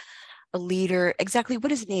representative, a leader, exactly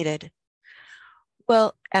what is needed?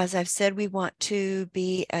 Well, as I've said, we want to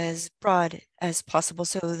be as broad as possible.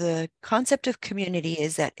 So the concept of community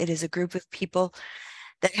is that it is a group of people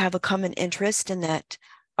that have a common interest and that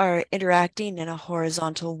are interacting in a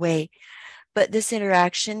horizontal way. But this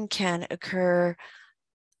interaction can occur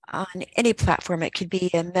on any platform. It could be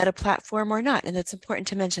a meta platform or not. And it's important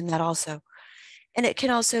to mention that also. And it can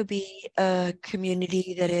also be a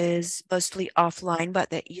community that is mostly offline, but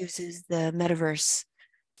that uses the metaverse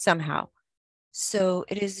somehow. So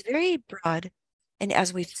it is very broad. And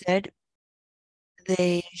as we've said,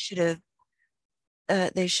 they should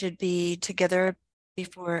be together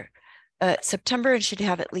before September and should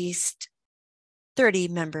have at least 30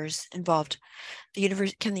 members involved.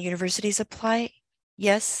 Can the universities apply?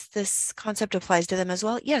 Yes, this concept applies to them as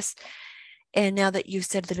well. Yes. And now that you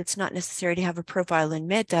said that it's not necessary to have a profile in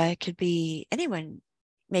Meta, it could be anyone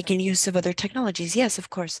making use of other technologies. Yes, of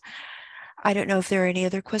course. I don't know if there are any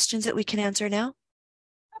other questions that we can answer now.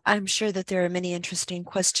 I'm sure that there are many interesting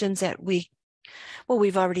questions that we've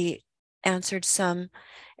already answered some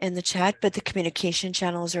in the chat, but the communication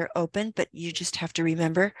channels are open, but you just have to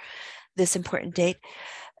remember this important date.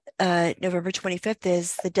 November 25th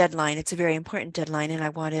is the deadline. It's a very important deadline. And I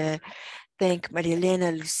want to thank Maria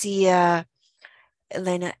Elena, Lucia,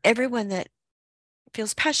 Elena, everyone that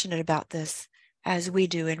feels passionate about this as we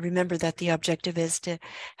do. And remember that the objective is to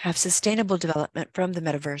have sustainable development from the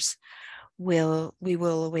metaverse. We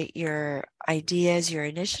will await your ideas, your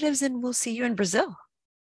initiatives, and we'll see you in Brazil.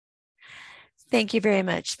 Thank you very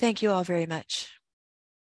much. Thank you all very much.